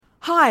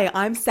Hi,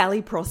 I'm Sally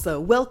Prosser.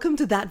 Welcome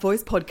to That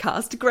Voice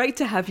podcast. Great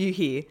to have you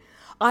here.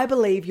 I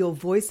believe your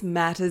voice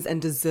matters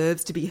and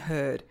deserves to be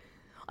heard.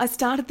 I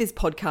started this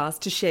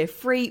podcast to share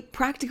free,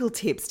 practical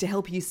tips to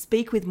help you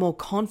speak with more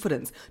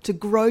confidence, to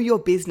grow your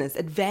business,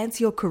 advance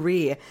your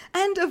career,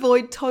 and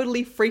avoid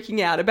totally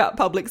freaking out about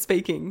public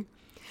speaking.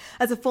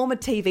 As a former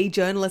TV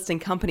journalist and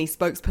company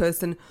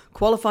spokesperson,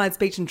 qualified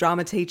speech and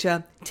drama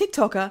teacher,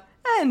 TikToker,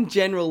 and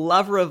general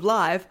lover of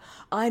life,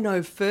 I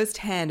know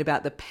firsthand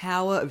about the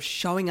power of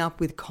showing up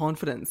with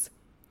confidence.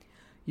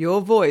 Your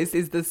voice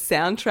is the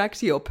soundtrack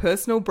to your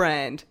personal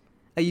brand.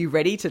 Are you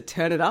ready to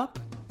turn it up?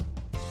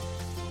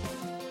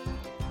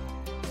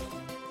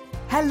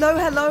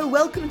 Hello,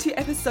 welcome to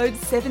episode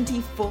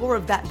 74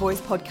 of That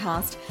Voice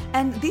podcast.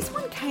 And this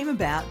one came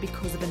about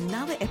because of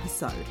another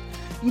episode.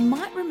 You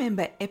might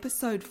remember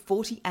episode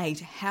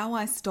 48, How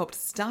I Stopped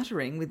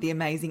Stuttering with the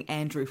amazing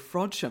Andrew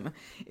Frodsham.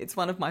 It's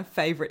one of my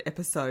favourite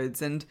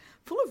episodes and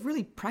full of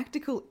really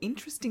practical,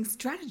 interesting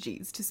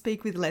strategies to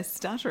speak with less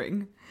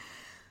stuttering.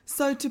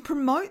 So to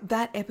promote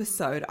that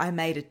episode, I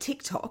made a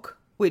TikTok,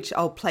 which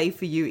I'll play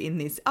for you in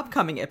this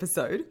upcoming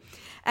episode,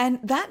 and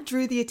that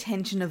drew the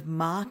attention of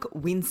Mark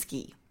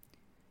Winsky,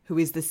 who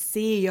is the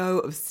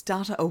CEO of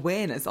Stutter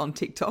Awareness on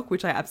TikTok,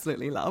 which I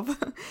absolutely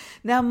love.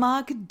 Now,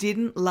 Mark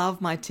didn't love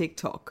my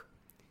TikTok.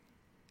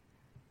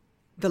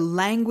 The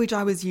language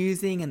I was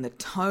using and the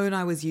tone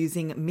I was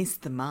using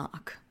missed the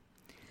mark.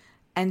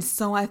 And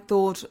so I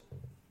thought,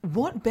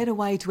 what better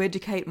way to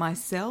educate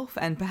myself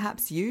and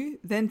perhaps you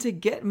than to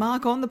get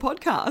Mark on the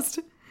podcast?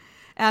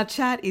 Our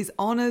chat is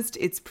honest,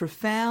 it's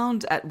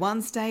profound. At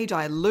one stage,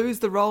 I lose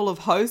the role of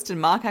host and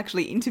Mark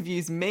actually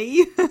interviews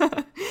me.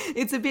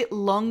 It's a bit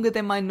longer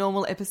than my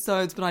normal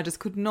episodes, but I just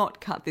could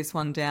not cut this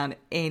one down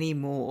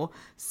anymore.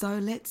 So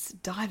let's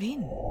dive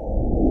in.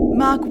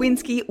 Mark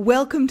Winsky,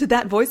 welcome to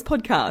That Voice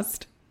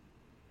podcast.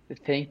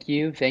 Thank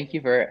you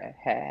for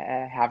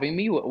having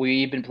me.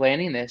 We've been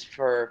planning this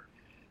for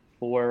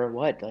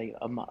what, like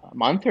a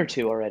month or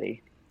two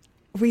already.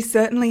 We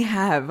certainly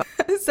have.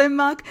 So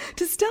Mark,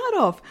 to start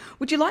off,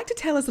 would you like to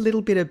tell us a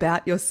little bit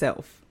about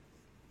yourself?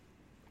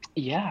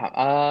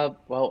 Yeah.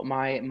 Well,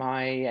 my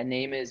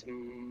name is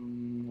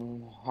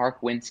Mark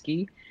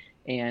Winsky,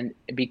 and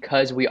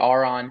because we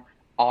are on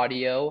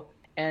audio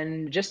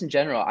and just in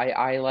general,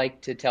 I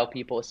like to tell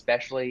people,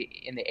 especially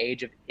in the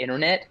age of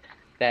internet,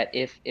 that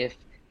if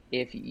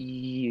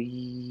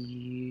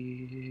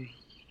you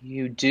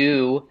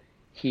do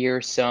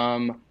hear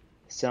some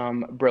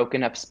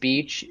broken up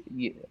speech,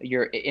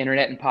 your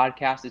internet and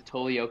podcast is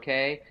totally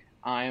okay.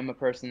 I am a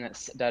person that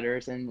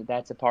stutters, and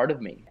that's a part of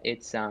me.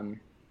 It's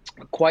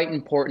quite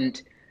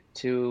important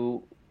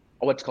to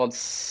what's called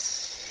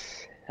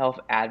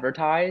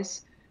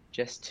self-advertise,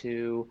 just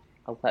to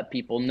let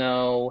people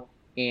know,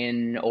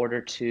 in order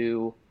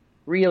to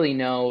really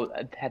know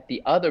that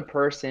the other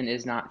person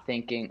is not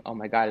thinking, oh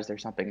my God, is there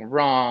something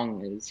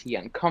wrong? Is he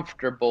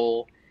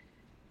uncomfortable?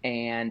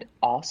 And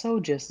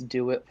also just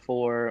do it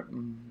for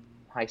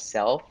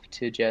myself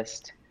to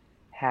just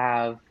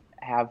have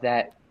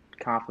that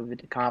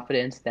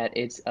confidence that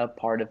it's a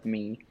part of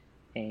me,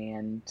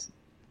 and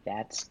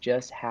that's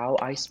just how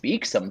I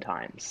speak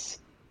sometimes.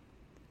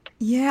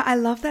 Yeah, I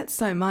love that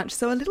so much.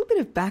 So a little bit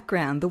of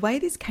background. The way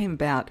this came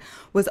about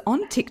was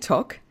on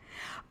TikTok.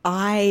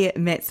 I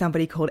met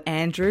somebody called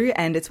Andrew,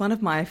 and it's one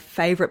of my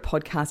favorite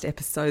podcast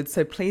episodes.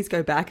 So please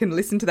go back and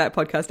listen to that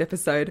podcast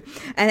episode.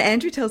 And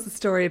Andrew tells the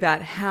story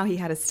about how he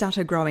had a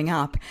stutter growing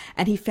up,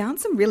 and he found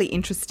some really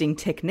interesting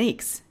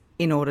techniques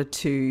in order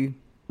to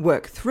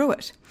work through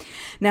it.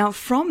 Now,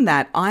 from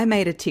that, I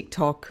made a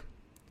TikTok,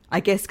 I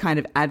guess kind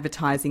of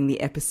advertising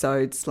the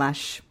episode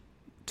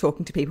 /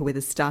 talking to people with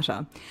a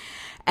stutter.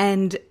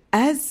 And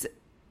as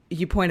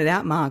you pointed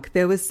out, Mark,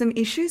 there was some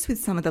issues with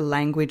some of the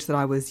language that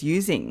I was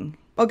using.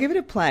 I'll give it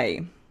a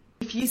play.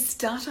 If you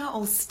stutter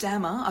or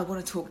stammer, I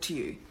want to talk to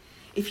you.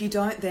 If you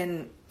don't,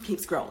 then keep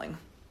scrolling.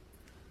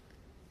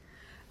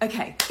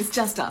 Okay, it's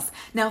just us.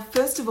 Now,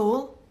 first of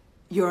all,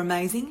 you're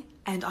amazing,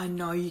 and I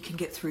know you can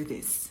get through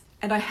this.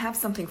 And I have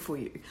something for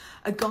you.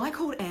 A guy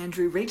called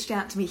Andrew reached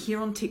out to me here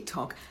on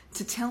TikTok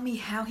to tell me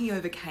how he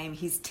overcame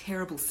his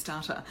terrible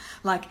stutter.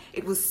 Like,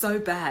 it was so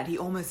bad, he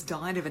almost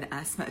died of an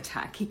asthma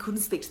attack. He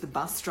couldn't speak to the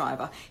bus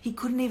driver. He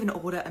couldn't even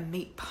order a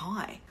meat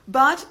pie.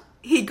 But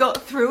he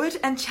got through it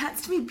and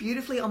chats to me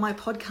beautifully on my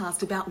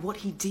podcast about what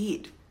he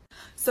did.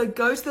 So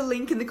go to the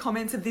link in the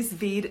comments of this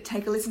vid,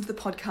 take a listen to the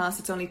podcast.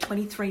 It's only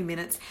 23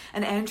 minutes,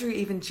 and Andrew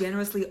even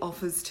generously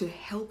offers to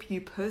help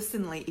you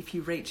personally if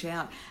you reach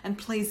out. And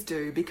please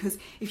do, because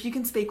if you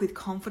can speak with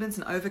confidence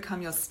and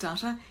overcome your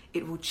stutter,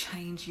 it will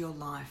change your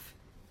life.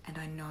 And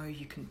I know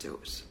you can do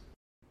it.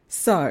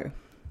 So,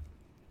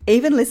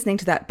 even listening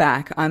to that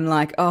back, I'm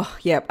like, oh,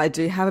 yep, I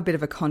do have a bit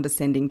of a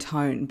condescending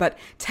tone. But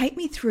take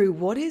me through,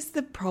 what is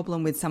the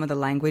problem with some of the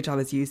language I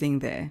was using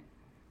there?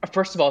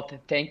 First of all,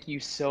 thank you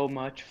so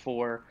much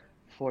for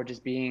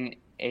just being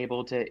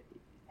able to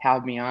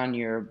have me on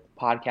your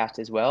podcast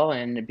as well,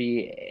 and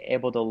be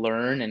able to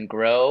learn and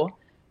grow.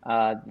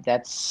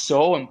 That's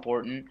so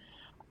important.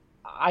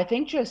 I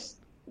think just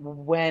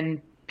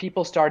when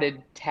people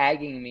started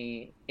tagging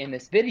me in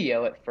this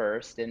video at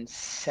first and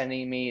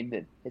sending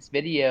me this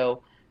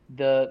video.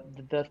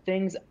 The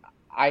things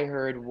I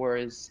heard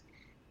was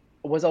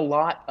a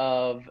lot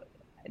of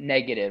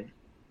negative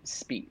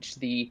speech,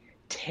 the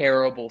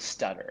terrible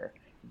stutter,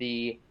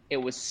 the it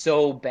was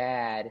so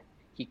bad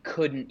he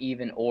couldn't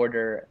even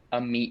order a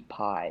meat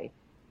pie.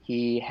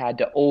 He had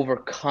to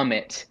overcome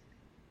it,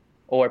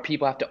 or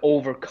people have to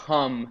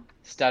overcome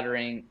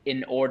stuttering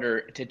in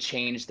order to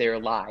change their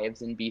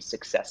lives and be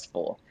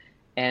successful.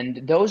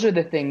 And those are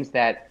the things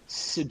that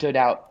stood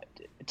out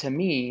to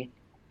me.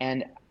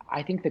 And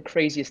I think the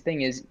craziest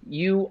thing is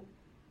you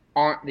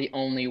aren't the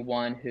only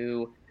one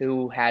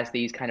who has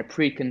these kind of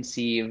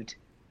preconceived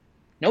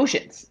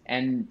notions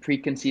and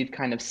preconceived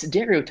kind of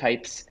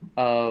stereotypes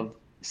of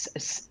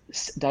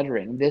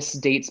stuttering. This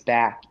dates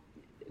back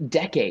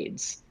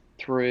decades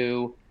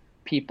through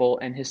people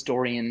and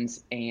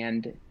historians,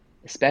 and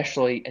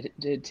especially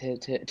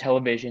to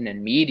television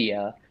and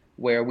media,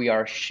 where we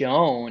are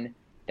shown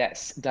that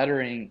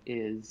stuttering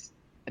is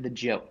the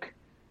joke.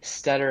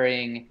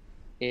 Stuttering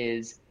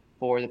is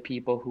for the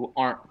people who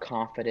aren't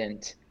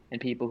confident and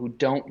people who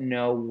don't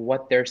know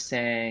what they're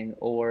saying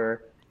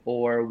or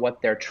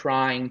what they're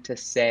trying to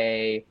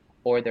say,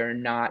 or they're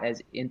not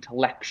as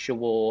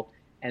intellectual,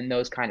 and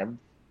those kind of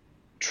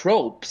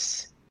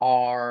tropes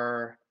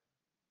are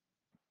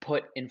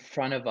put in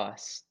front of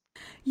us.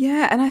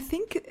 Yeah, and I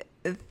think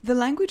the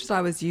language that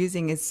I was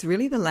using is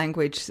really the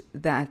language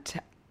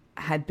that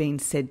had been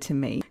said to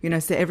me.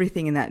 So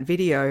everything in that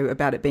video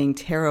about it being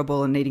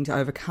terrible and needing to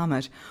overcome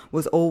it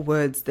was all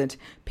words that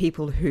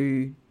people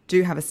who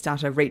do have a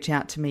stutter reach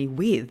out to me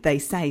with. They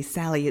say,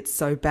 Sally, it's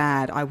so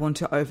bad, I want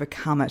to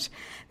overcome it.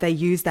 They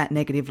use that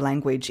negative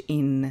language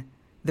in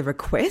the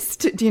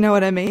request. Do you know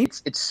what I mean?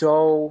 It's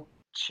so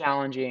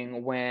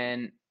challenging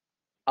when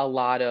a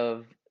lot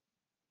of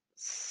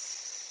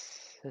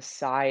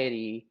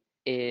society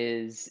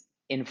is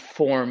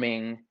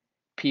informing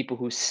people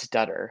who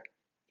stutter,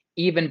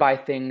 even by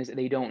things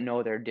they don't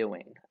know they're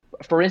doing.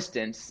 For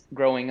instance,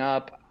 growing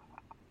up,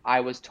 I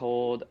was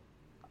told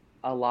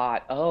a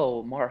lot,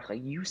 oh, Mark,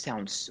 like, you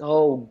sound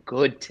so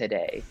good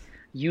today.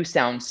 You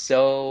sound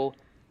so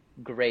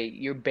great.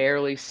 You're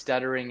barely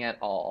stuttering at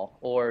all.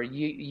 Or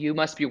you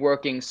must be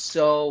working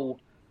so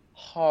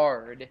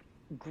hard.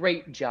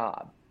 Great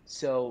job.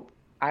 So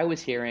I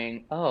was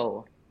hearing,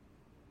 oh,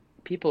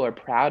 people are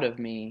proud of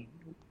me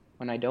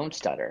when I don't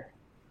stutter.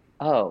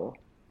 Oh,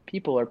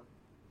 people are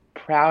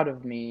proud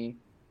of me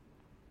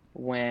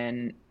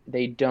when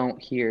they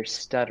don't hear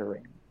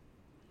stuttering.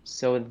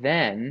 So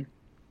then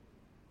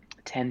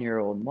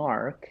 10-year-old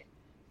Mark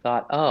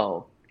thought,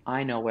 oh,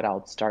 I know what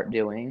I'll start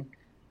doing.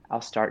 I'll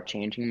start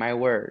changing my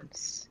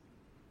words.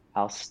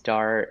 I'll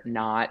start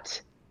not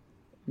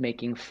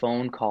making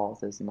phone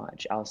calls as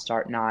much. I'll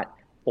start not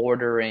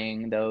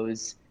ordering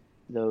those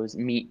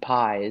meat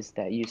pies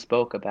that you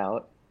spoke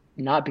about.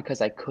 Not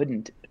because I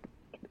couldn't,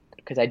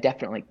 because I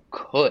definitely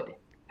could,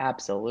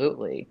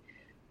 absolutely.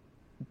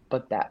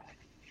 But that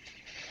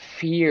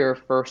fear,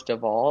 first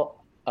of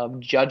all, of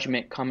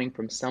judgment coming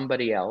from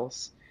somebody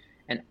else,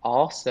 and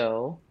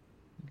also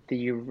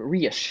the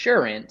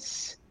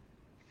reassurance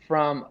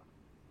from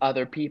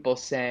other people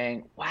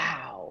saying,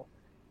 wow,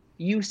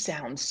 you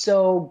sound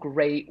so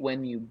great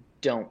when you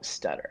don't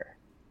stutter.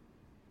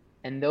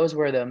 And those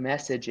were the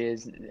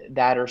messages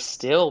that are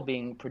still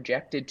being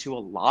projected to a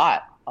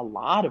lot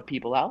of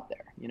people out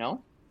there.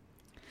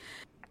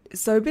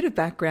 So a bit of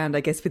background,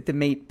 I guess, with the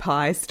meat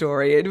pie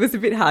story. It was a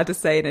bit hard to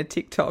say in a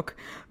TikTok,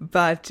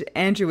 but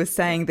Andrew was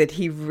saying that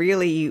he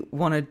really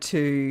wanted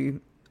to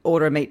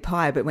order a meat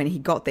pie, but when he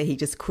got there, he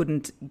just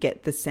couldn't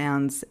get the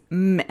sounds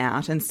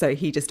out. And so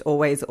he just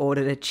always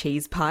ordered a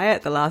cheese pie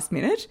at the last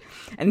minute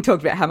and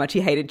talked about how much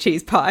he hated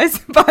cheese pies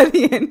by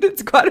the end.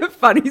 It's quite a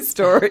funny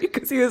story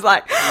because he was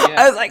like,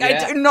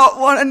 I do not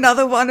want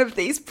another one of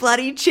these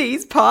bloody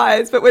cheese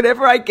pies. But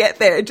whenever I get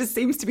there, it just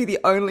seems to be the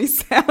only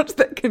sound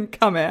that can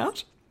come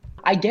out.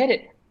 I get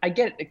it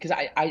because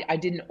I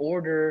didn't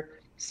order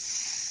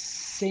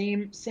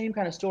same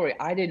kind of story.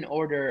 I didn't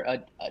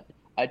order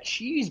a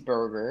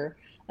cheeseburger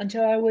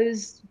until I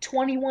was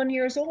 21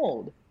 years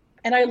old.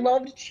 And I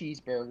loved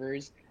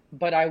cheeseburgers,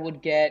 but I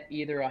would get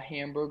either a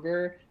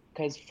hamburger,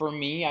 because for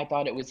me, I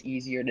thought it was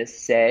easier to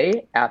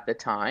say at the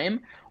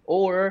time,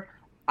 or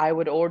I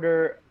would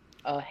order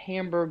a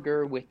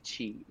hamburger with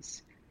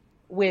cheese,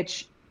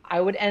 which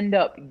I would end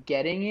up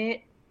getting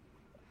it,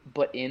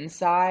 but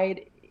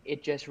inside,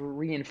 it just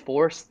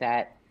reinforced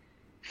that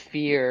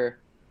fear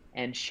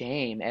and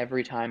shame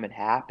every time it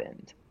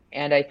happened.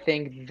 And I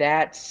think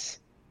that's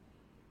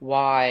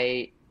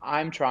why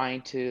I'm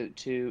trying to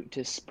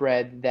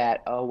spread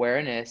that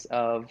awareness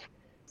of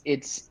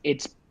it's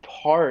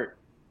part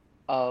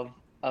of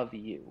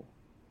you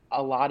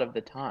a lot of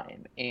the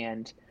time.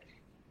 And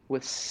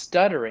with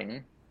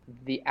stuttering,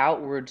 the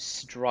outward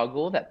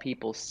struggle that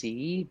people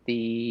see,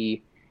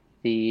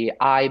 the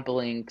eye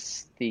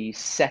blinks, the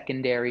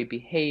secondary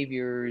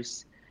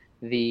behaviors,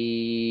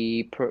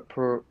 the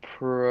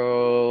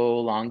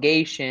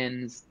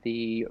prolongations,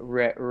 the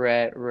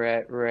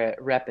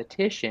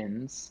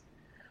repetitions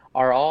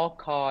are all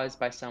caused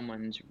by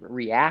someone's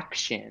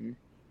reaction,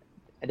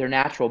 their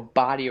natural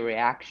body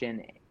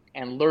reaction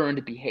and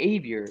learned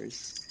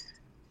behaviors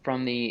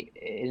from the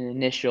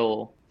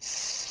initial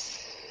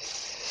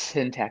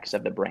syntax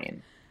of the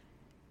brain.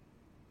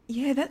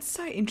 Yeah, that's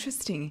so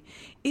interesting.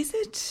 Is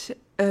it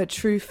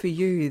true for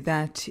you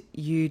that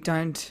you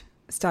don't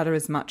stutter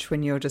as much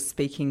when you're just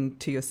speaking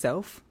to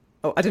yourself?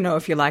 Oh, I don't know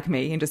if you're like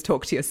me and just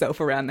talk to yourself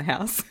around the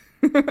house.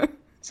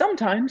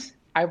 Sometimes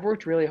I've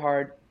worked really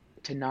hard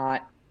to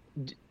not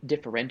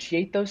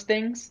differentiate those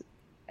things.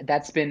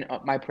 That's been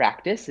my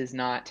practice, is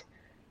not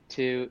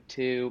to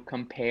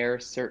compare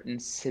certain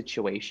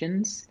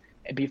situations.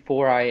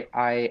 Before I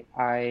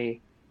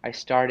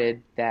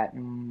started that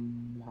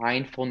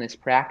mindfulness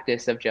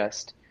practice of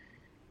just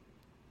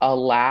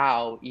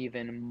allow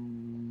even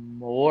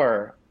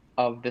more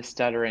of the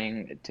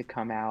stuttering to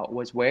come out,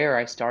 was where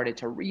I started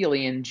to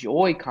really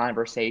enjoy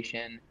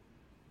conversation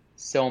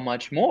so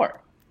much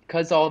more.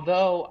 Because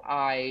although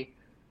I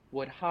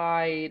would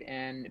hide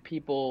and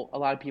a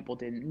lot of people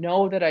didn't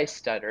know that I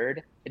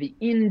stuttered, the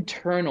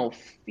internal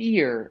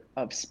fear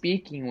of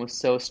speaking was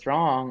so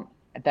strong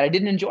that I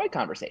didn't enjoy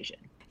conversation.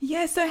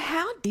 Yeah, so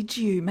how did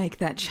you make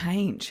that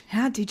change?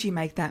 How did you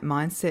make that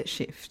mindset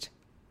shift?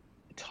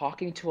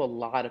 Talking to a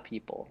lot of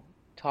people,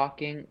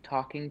 talking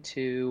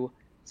to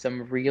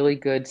some really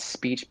good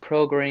speech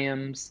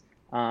programs.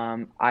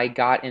 I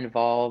got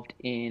involved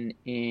in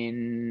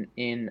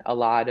a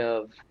lot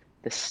of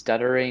the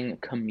stuttering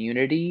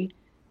community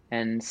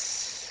and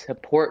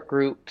support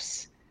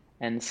groups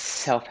and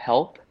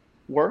self-help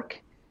work,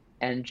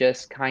 and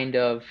just kind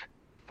of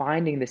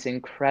finding this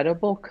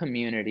incredible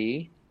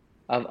community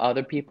of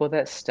other people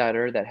that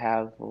stutter, that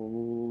have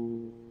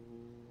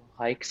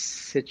like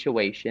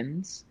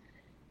situations,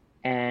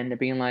 and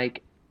being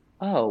like,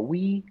 oh,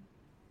 we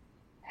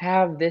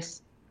have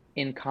this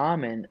in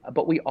common,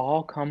 but we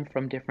all come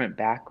from different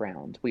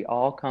backgrounds. We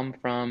all come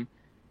from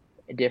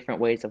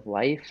different ways of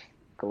life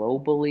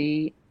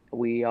globally.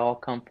 We all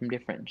come from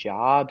different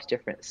jobs,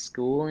 different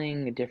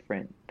schooling,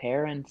 different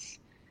parents,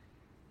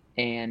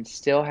 and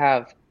still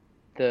have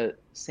the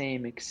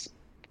same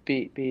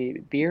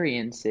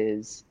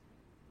experiences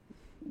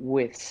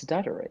with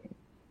stuttering.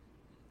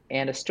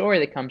 And a story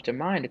that comes to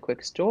mind, a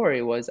quick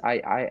story, was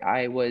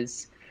I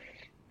was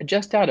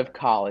just out of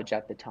college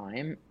at the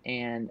time,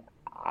 and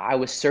I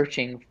was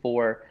searching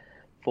for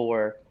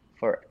for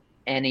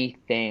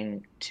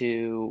anything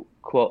to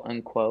quote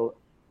unquote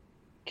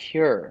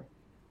cure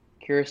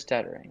cure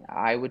stuttering.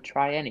 I would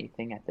try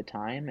anything at the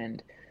time,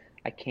 and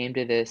I came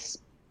to this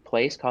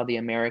place called the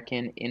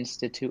American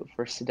Institute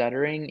for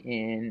Stuttering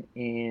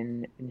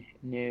in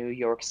New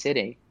York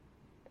City.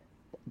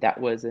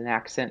 That was an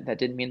accent that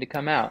didn't mean to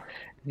come out.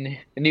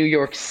 New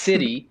York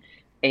City,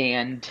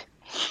 and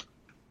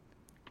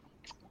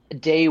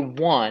day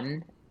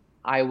one,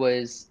 I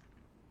was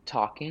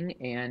talking,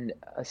 and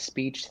a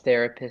speech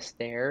therapist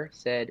there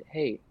said,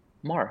 "Hey,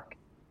 Mark,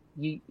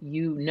 you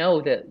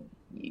know that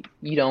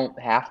you don't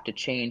have to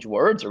change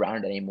words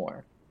around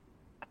anymore."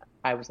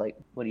 I was like,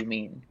 "What do you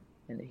mean?"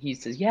 And he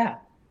says, "Yeah,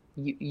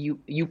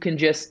 you can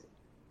just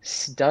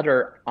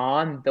stutter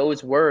on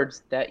those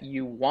words that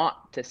you want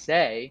to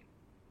say,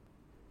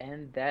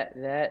 and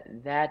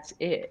that's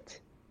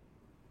it."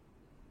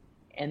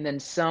 And then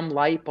some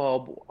light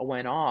bulb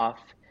went off,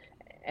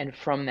 and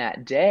from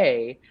that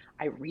day,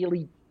 I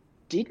really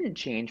didn't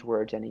change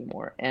words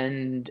anymore.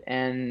 And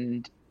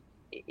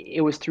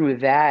it was through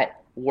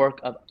that work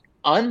of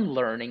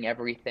unlearning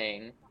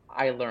everything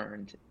I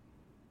learned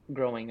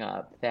growing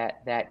up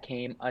that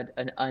came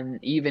an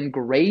even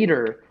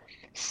greater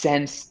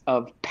sense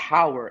of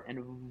power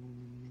and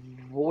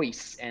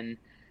voice, and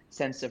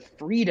sense of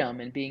freedom,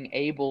 and being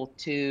able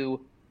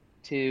to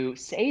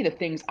say the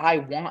things I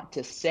want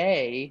to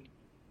say,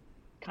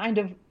 kind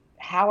of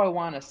how I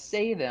want to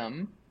say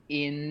them,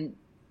 in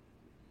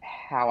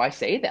how I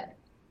say them.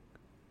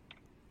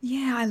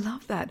 Yeah, I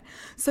love that.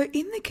 So,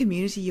 in the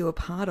community you were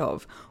part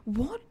of,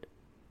 what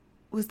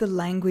was the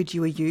language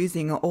you were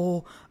using?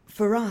 Or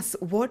for us,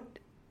 when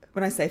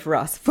I say for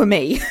us, for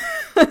me,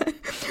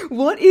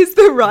 what is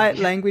the right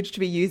language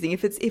to be using?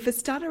 If a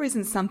stutter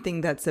isn't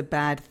something that's a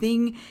bad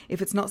thing, if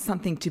it's not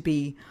something to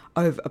be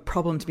a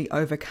problem to be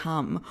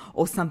overcome,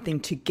 or something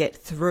to get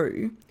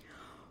through,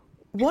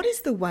 what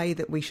is the way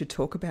that we should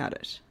talk about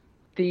it?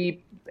 The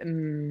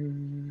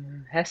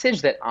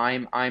message that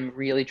I'm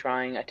really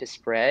trying to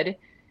spread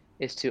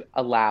is to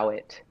allow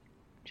it.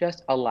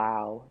 Just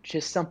allow.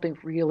 Just something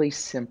really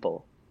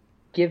simple.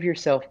 Give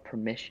yourself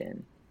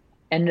permission.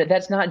 And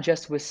that's not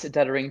just with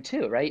stuttering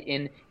too, right?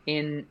 In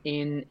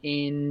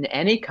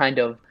any kind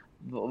of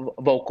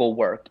vocal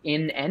work,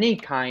 in any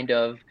kind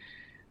of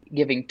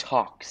giving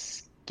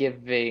talks,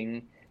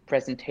 giving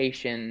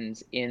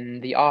presentations in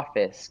the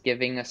office,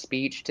 giving a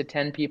speech to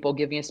 10 people,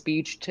 giving a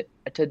speech to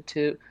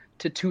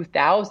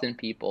 2,000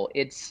 people.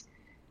 It's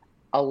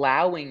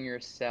allowing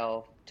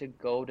yourself to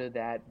go to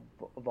that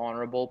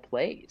vulnerable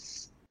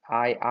place.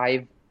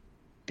 I've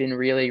been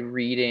really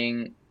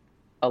reading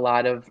a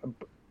lot of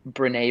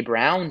Brene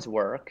Brown's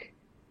work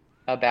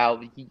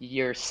about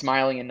you're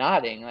smiling and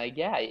nodding. Like,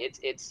 yeah,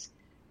 it's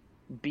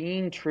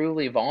being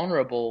truly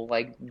vulnerable.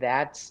 Like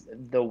that's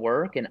the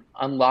work, and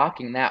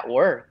unlocking that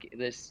work.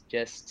 This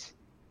just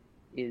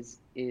is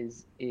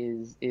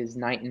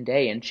night and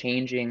day, and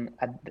changing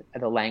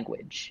the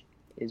language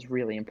is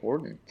really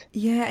important.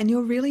 Yeah, and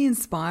you're really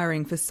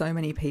inspiring for so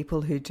many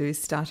people who do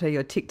stutter.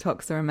 Your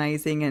TikToks are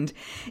amazing. And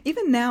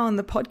even now on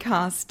the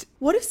podcast,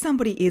 what if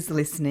somebody is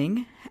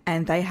listening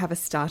and they have a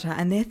stutter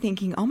and they're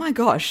thinking, oh my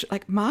gosh,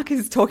 like Mark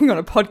is talking on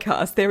a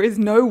podcast. There is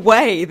no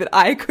way that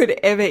I could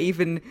ever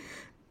even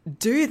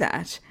do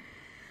that.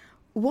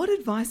 What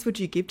advice would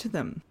you give to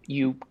them?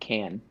 You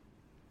can.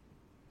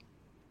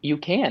 You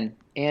can.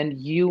 And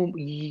you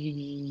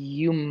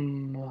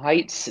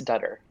might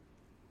stutter,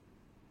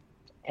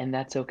 and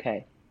that's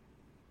okay.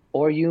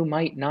 Or you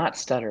might not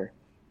stutter,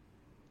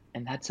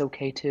 and that's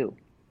okay too.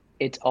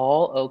 It's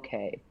all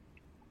okay.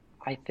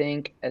 I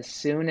think as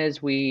soon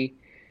as we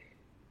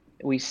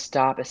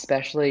stop,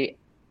 especially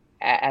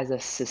as a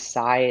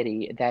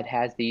society that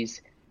has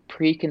these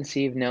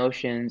preconceived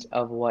notions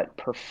of what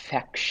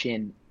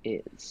perfection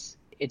is,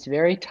 it's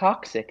very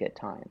toxic at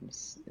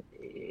times.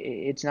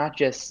 It's not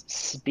just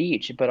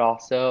speech, but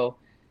also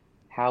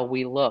how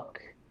we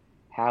look,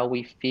 how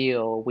we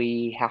feel.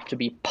 We have to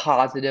be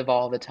positive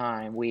all the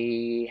time.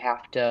 We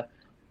have to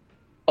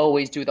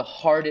always do the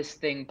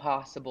hardest thing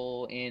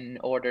possible in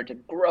order to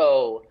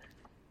grow.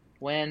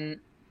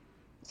 When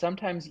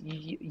sometimes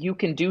you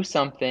can do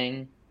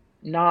something,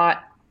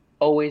 not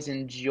always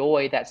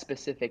enjoy that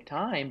specific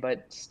time,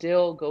 but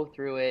still go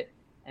through it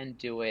and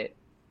do it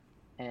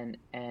and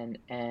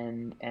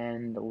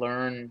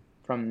learn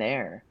from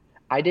there.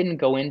 I didn't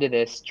go into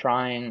this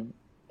trying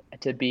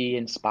to be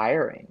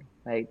inspiring.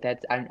 Like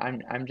that's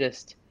I'm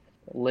just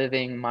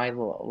living my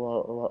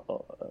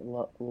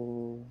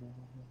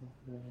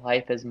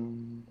life as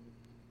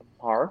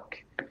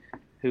Mark,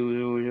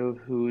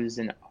 who's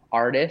an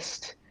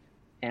artist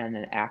and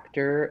an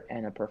actor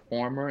and a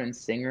performer and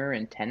singer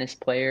and tennis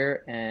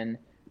player and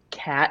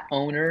cat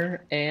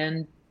owner,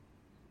 and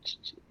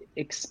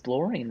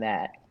exploring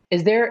that.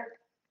 Is there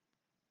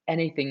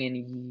anything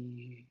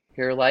in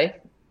your life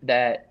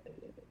that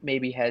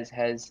maybe has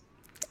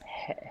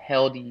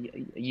held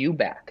you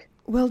back?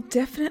 Well,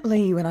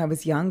 definitely when I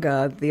was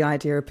younger, the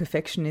idea of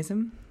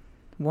perfectionism,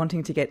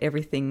 wanting to get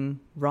everything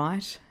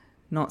right,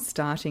 not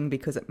starting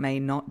because it may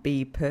not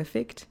be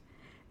perfect.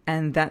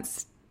 And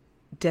that's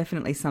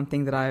definitely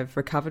something that I've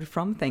recovered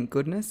from, thank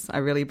goodness. I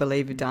really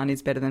believe done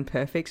is better than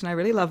perfect. And I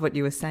really love what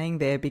you were saying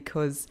there,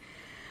 because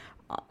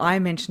I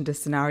mentioned a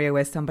scenario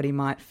where somebody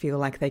might feel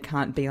like they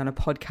can't be on a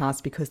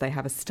podcast because they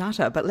have a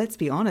stutter. But let's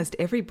be honest,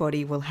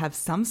 everybody will have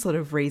some sort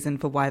of reason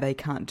for why they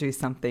can't do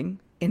something.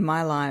 In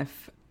my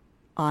life,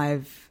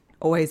 I've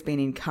always been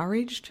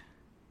encouraged.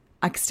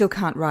 I still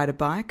can't ride a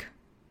bike,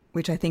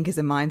 which I think is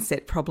a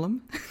mindset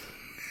problem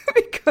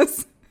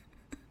because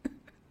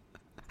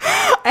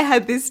I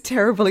had this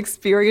terrible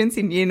experience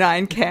in Year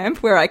 9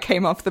 camp where I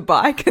came off the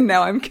bike, and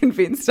now I'm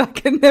convinced I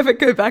can never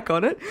go back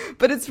on it.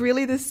 But it's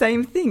really the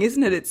same thing,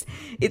 isn't it?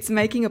 It's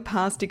making a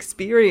past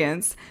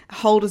experience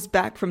hold us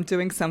back from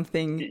doing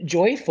something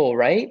Joyful,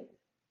 right?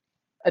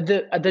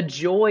 The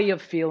joy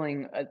of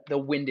feeling the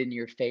wind in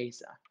your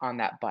face on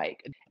that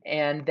bike,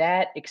 and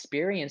that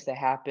experience that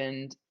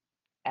happened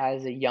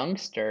as a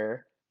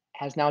youngster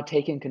has now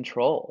taken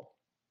control.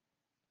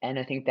 And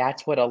I think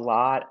that's what a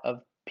lot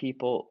of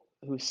people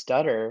who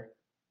stutter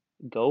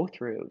go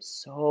through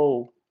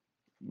so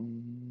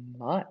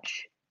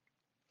much.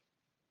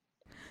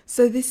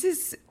 So this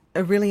is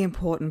a really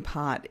important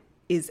part,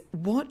 is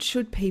what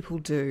should people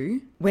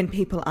do when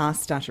people are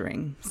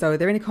stuttering? So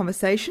they're in a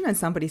conversation and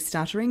somebody's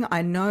stuttering.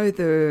 I know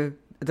the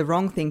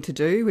wrong thing to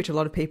do, which a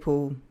lot of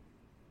people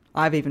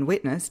I've even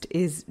witnessed,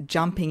 is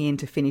jumping in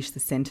to finish the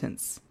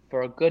sentence.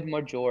 For a good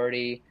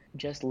majority,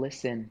 just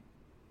listen.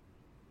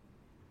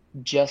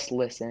 Just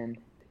listen.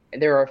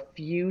 There are a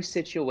few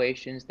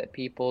situations that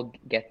people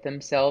get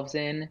themselves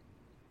in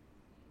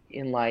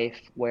life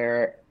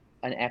where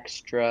an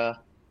extra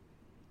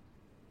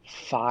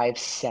 5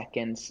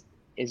 seconds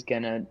is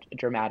going to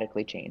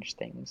dramatically change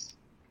things.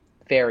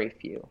 Very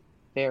few.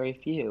 Very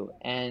few.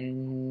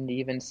 And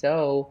even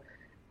so,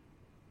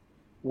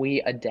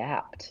 we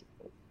adapt.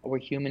 We're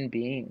human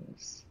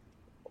beings.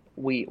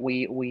 We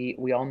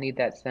all need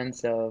that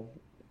sense of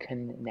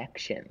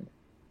connection.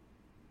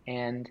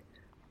 And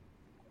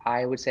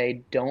I would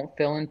say don't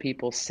fill in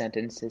people's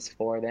sentences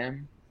for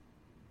them.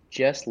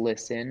 Just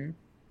listen.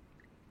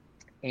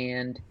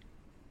 And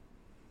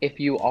if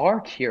you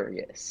are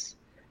curious,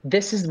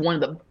 this is one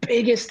of the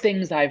biggest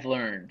things I've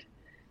learned.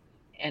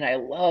 And I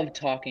love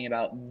talking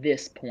about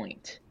this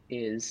point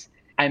is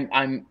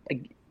I'm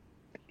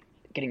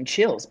getting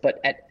chills,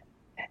 but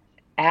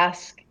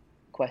ask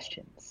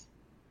questions.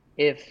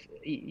 If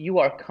you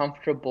are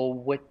comfortable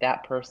with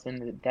that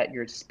person that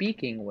you're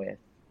speaking with,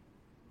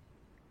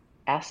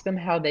 ask them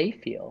how they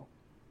feel.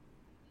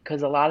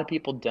 because a lot of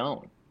people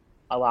don't.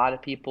 A lot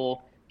of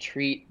people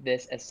treat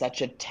this as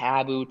such a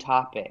taboo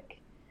topic.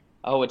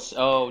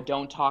 Oh,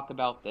 don't talk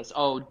about this.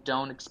 Oh,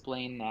 don't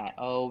explain that.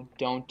 Oh,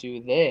 don't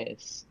do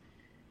this.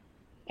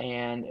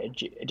 And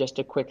just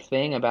a quick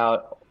thing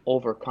about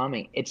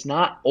overcoming. It's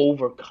not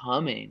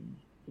overcoming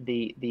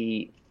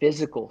the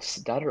physical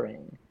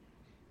stuttering.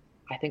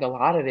 I think a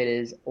lot of it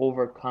is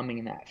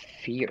overcoming that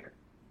fear.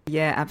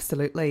 Yeah,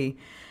 absolutely.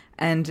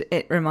 And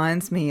it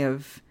reminds me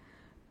of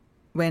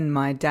when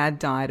my dad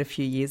died a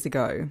few years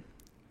ago.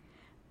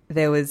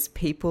 There was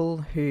people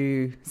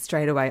who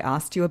straight away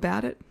asked you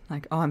about it,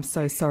 like, oh, I'm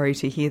so sorry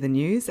to hear the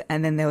news.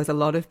 And then there was a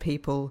lot of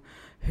people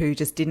who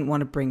just didn't want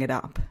to bring it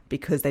up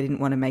because they didn't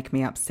want to make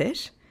me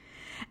upset.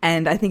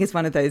 And I think it's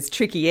one of those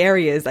tricky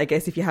areas. I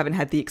guess if you haven't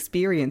had the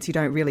experience, you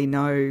don't really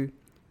know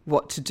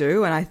what to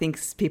do. And I think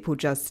people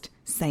just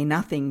say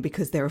nothing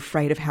because they're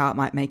afraid of how it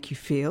might make you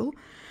feel.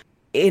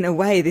 In a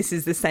way, this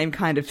is the same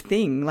kind of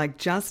thing. Like,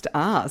 just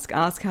ask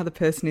how the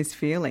person is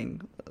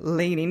feeling,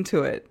 lean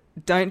into it.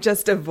 Don't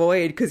just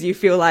avoid because you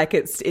feel like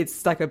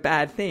it's like a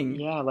bad thing.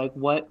 Yeah, like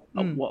what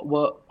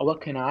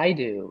can I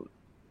do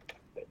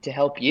to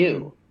help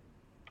you?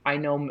 I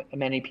know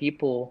many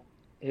people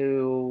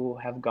who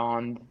have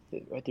gone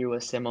through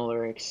a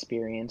similar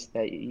experience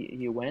that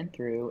you went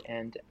through,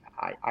 and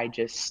I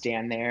just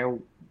stand there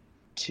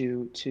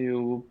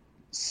to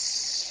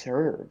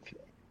serve.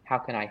 How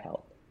can I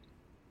help?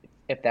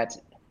 If that's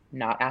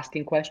not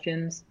asking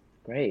questions,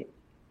 great.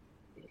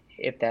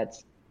 If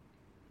that's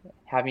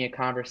having a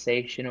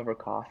conversation over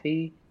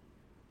coffee,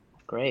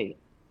 great.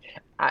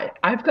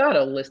 I've got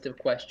a list of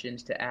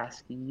questions to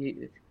ask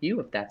you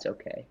if that's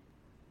okay.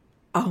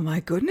 Oh my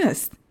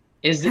goodness.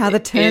 Is How the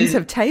turns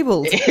have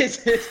tabled.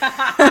 Is it?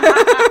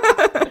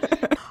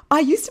 I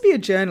used to be a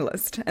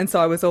journalist, and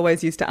so I was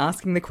always used to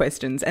asking the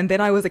questions. And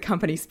then I was a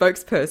company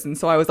spokesperson,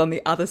 so I was on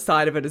the other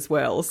side of it as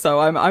well. So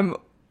I'm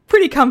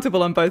pretty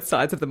comfortable on both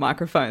sides of the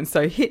microphone.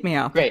 So hit me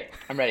up. Great.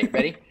 I'm ready.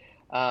 Ready?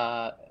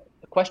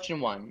 Question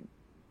one.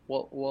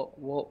 What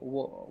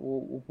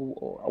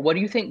do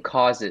you think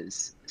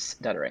causes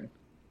stuttering?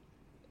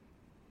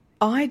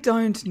 I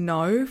don't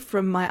know.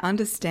 From my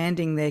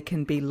understanding, there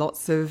can be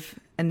lots of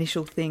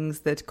initial things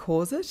that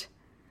cause it.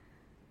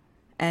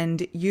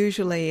 And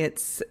usually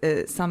it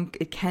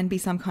can be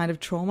some kind of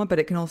trauma, but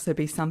it can also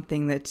be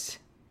something that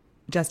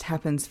just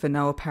happens for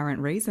no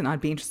apparent reason.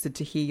 I'd be interested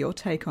to hear your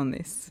take on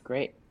this.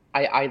 Great.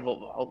 I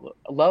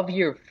love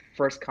your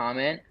first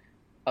comment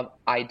of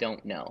I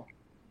don't know,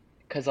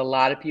 because a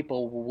lot of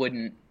people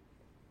wouldn't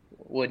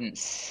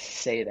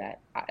say that.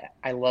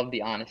 I love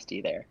the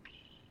honesty there.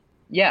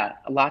 Yeah,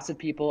 lots of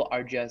people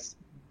are just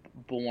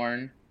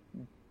born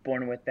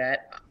with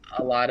that.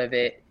 A lot of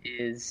it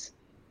is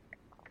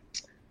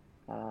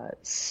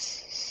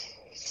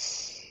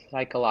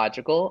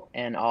psychological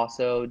and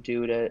also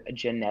due to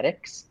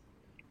genetics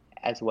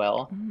as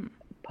well.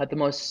 But the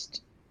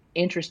most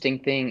interesting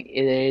thing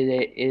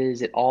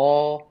is it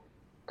all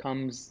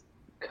comes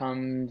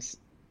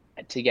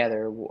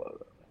together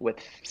with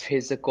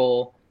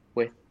physical,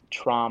 with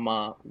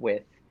trauma,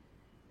 with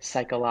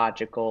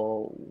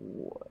psychological,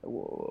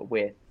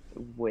 with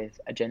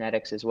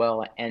genetics as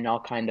well, and all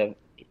kind of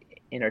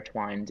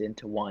intertwined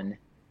into one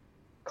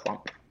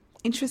clump.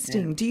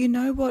 Interesting. Yeah. Do you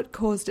know what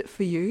caused it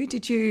for you?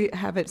 Did you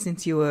have it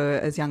since you were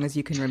as young as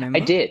you can remember?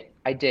 I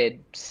did.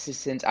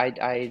 Since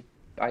I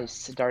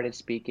started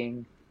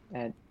speaking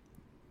at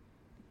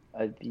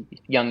a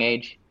young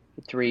age,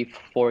 3,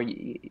 4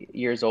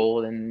 years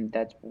old, and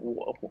that's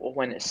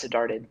when it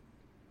started.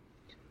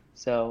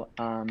 So,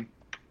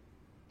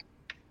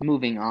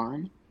 moving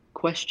on.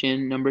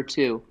 Question number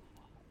 2.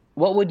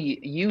 What would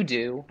you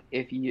do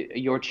if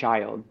your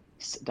child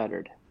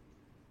stuttered?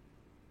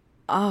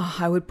 Oh,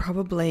 I would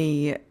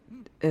probably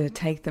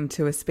take them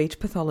to a speech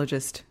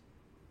pathologist,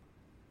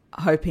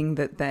 hoping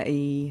that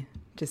they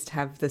just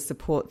have the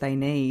support they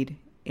need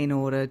in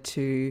order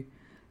to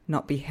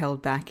not be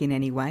held back in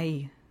any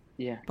way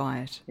by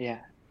it. Yeah.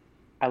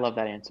 I love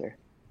that answer.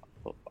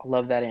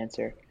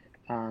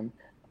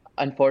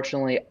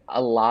 Unfortunately,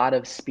 a lot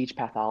of speech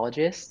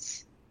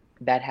pathologists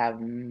that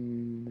have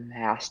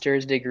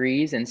master's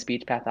degrees in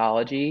speech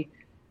pathology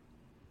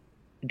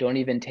don't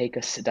even take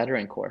a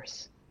stuttering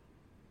course.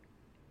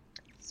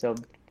 So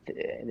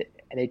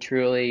they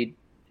truly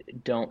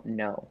don't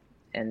know.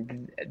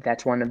 And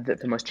that's one of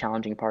the most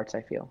challenging parts,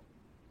 I feel.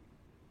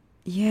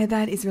 Yeah,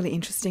 that is really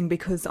interesting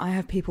because I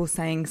have people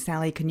saying,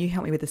 Sally, can you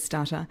help me with a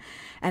stutter?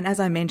 And as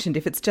I mentioned,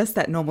 if it's just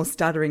that normal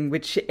stuttering,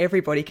 which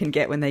everybody can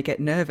get when they get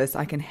nervous,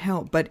 I can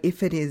help. But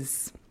if it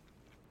is,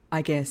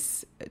 I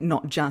guess,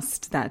 not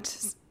just that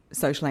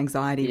social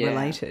anxiety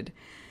related,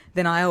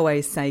 then I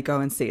always say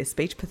go and see a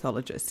speech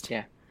pathologist.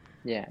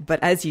 Yeah.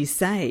 But as you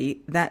say,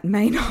 that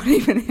may not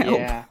even help.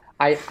 Yeah.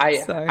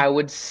 I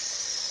would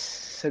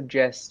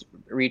suggest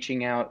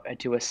reaching out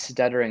to a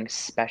stuttering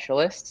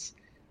specialist.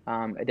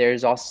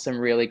 There's also some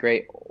really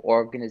great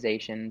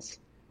organizations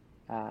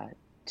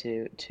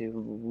to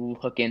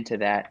look into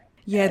that.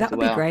 Yeah, that would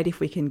be great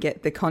if we can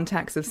get the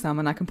contacts of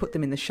someone. I can put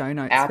them in the show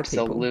notes for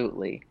people.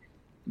 Absolutely.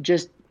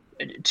 Just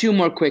Two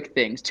more quick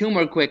things. Two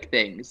more quick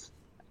things.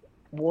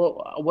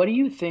 What do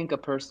you think a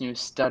person who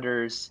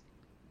stutters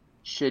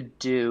should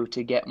do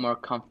to get more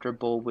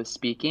comfortable with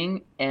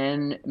speaking,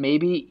 and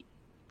maybe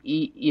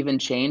even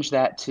change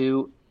that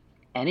to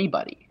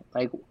anybody?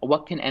 Like,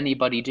 what can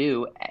anybody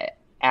do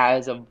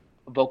as a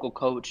vocal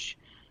coach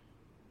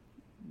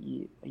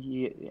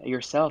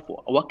yourself?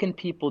 What can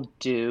people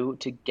do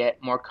to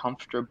get more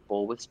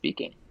comfortable with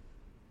speaking?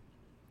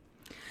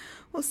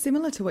 Well,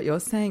 similar to what you're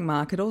saying,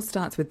 Mark, it all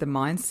starts with the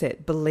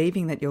mindset,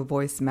 believing that your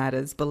voice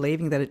matters,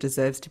 believing that it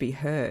deserves to be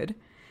heard,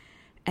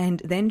 and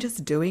then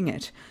just doing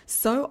it.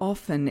 So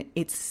often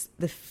it's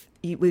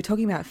we're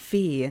talking about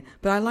fear,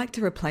 but I like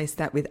to replace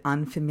that with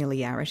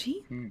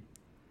unfamiliarity.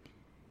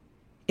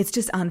 It's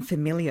just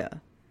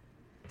unfamiliar.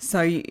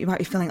 So you might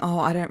be feeling, oh,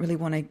 I don't really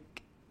want to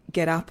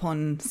get up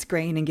on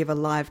screen and give a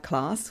live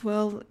class.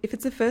 Well, if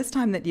it's the first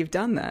time that you've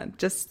done that,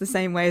 just the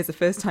same way as the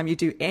first time you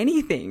do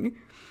anything,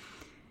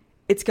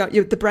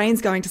 the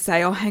brain's going to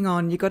say, oh, hang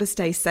on, you've got to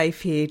stay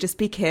safe here. Just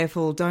be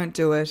careful. Don't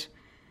do it.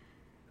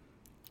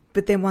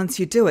 But then once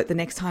you do it, the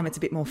next time it's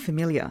a bit more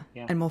familiar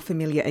and more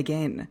familiar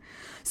again.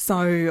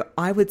 So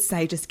I would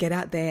say just get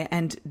out there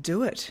and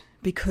do it,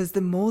 because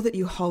the more that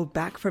you hold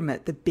back from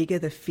it, the bigger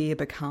the fear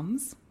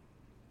becomes.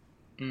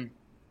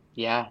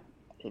 Yeah,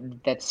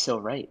 that's so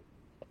right.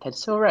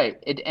 That's so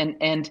right.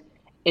 And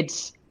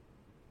it's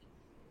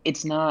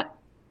not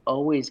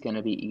always going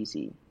to be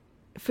easy.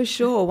 For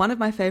sure. One of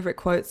my favorite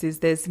quotes is,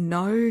 there's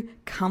no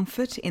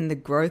comfort in the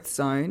growth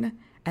zone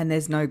and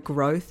there's no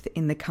growth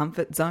in the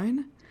comfort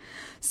zone.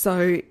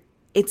 So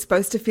it's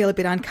supposed to feel a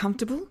bit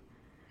uncomfortable.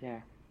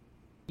 Yeah.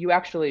 You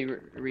actually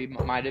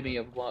reminded me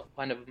of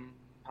one of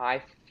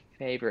my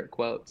favorite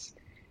quotes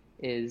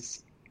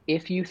is,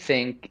 if you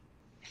think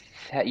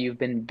that you've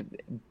been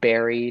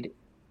buried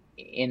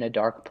in a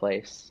dark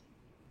place,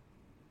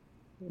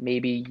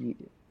 maybe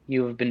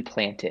you have been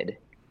planted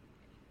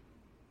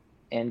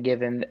and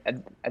given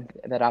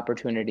that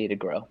opportunity to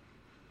grow.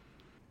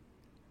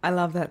 I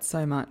love that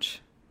so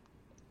much.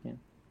 Yeah.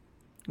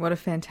 What a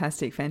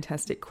fantastic,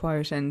 fantastic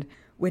quote. And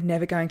we're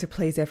never going to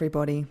please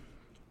everybody.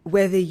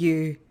 Whether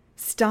you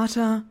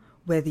stutter,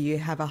 whether you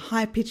have a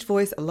high-pitched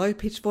voice, a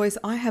low-pitched voice,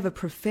 I have a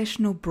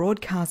professional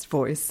broadcast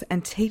voice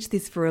and teach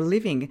this for a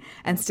living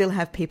and still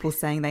have people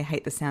saying they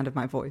hate the sound of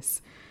my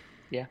voice.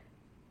 Yeah.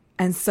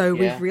 And so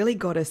we've really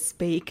got to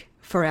speak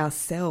for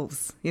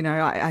ourselves. You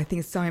know, I think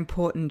it's so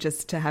important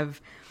just to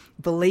have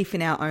belief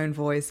in our own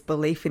voice,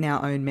 belief in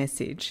our own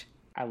message.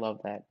 I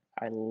love that.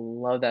 I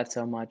love that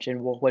so much.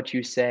 And what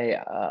you say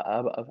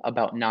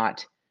about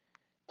not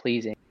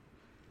pleasing.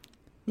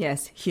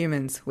 Yes,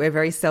 humans, we're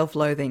very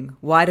self-loathing.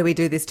 Why do we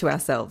do this to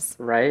ourselves?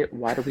 Right?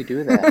 Why do we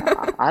do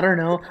that? I don't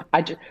know.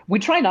 We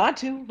try not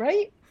to,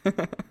 right?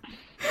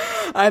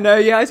 I know,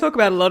 yeah, I talk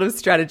about a lot of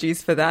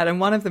strategies for that, and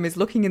one of them is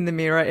looking in the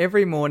mirror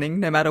every morning,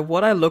 no matter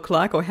what I look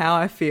like or how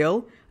I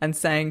feel, and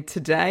saying,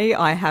 today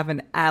I have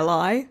an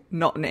ally,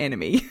 not an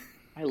enemy.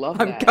 I love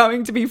that. I'm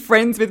going to be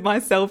friends with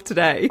myself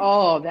today.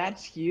 Oh,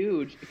 that's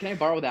huge. Can I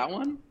borrow that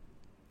one?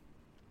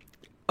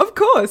 Of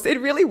course,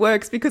 it really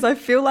works, because I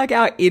feel like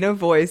our inner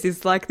voice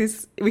is like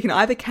this. We can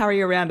either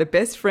carry around a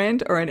best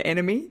friend or an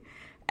enemy,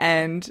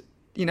 and,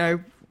 you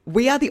know,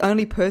 we are the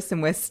only person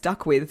we're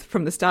stuck with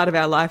from the start of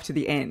our life to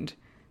the end.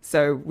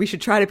 So we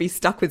should try to be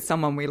stuck with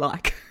someone we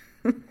like.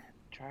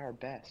 Try our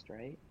best,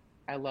 right?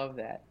 I love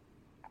that.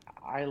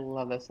 I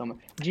love that so much.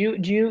 Do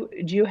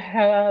you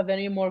have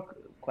any more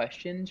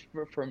questions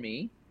for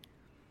me?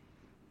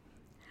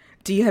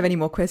 Do you have any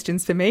more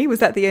questions for me? Was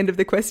that the end of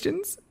the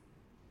questions?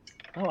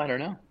 Oh, I don't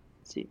know.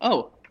 Let's see.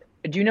 Oh,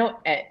 do you know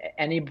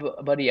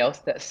anybody else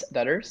that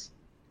stutters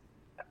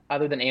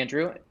other than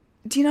Andrew?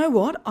 Do you know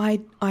what?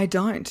 I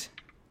don't.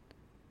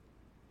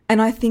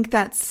 And I think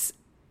that's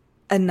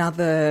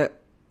another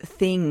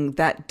thing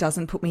that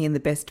doesn't put me in the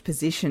best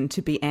position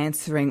to be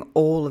answering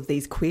all of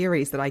these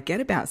queries that I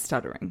get about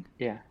stuttering.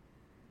 Yeah.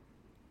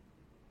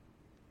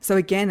 So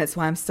again, that's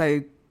why I'm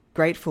so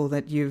grateful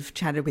that you've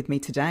chatted with me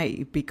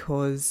today,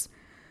 because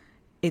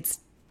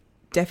it's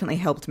definitely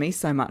helped me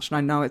so much, and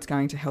I know it's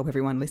going to help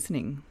everyone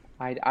listening.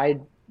 I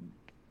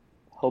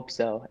hope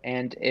so.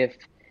 And if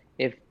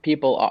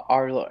people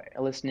are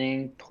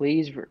listening,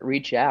 please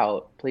reach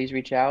out. Please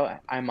reach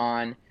out. I'm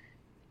on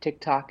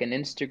TikTok and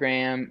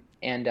Instagram,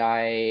 and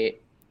I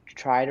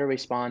try to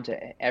respond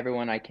to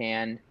everyone I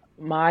can.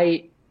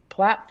 My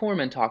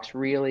platform and talks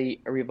really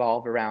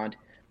revolve around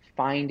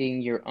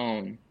finding your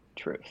own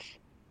truth,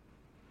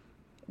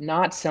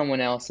 not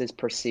someone else's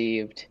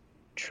perceived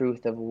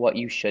truth of what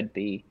you should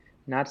be,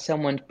 not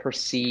someone's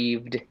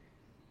perceived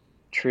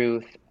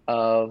truth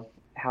of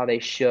how they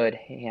should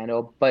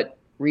handle, but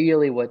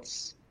really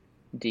what's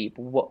deep,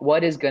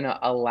 what is going to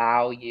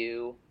allow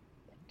you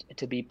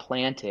to be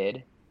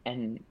planted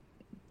and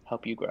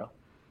help you grow.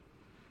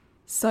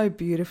 So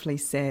beautifully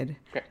said.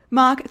 Okay.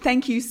 Mark,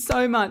 thank you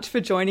so much for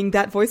joining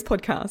That Voice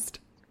podcast.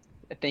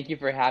 Thank you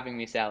for having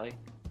me, Sally.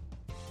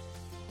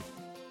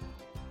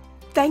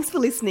 Thanks for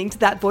listening to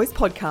That Voice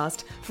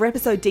podcast. For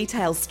episode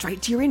details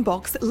straight to your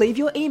inbox, leave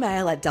your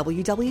email at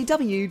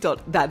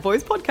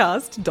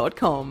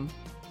www.thatvoicepodcast.com.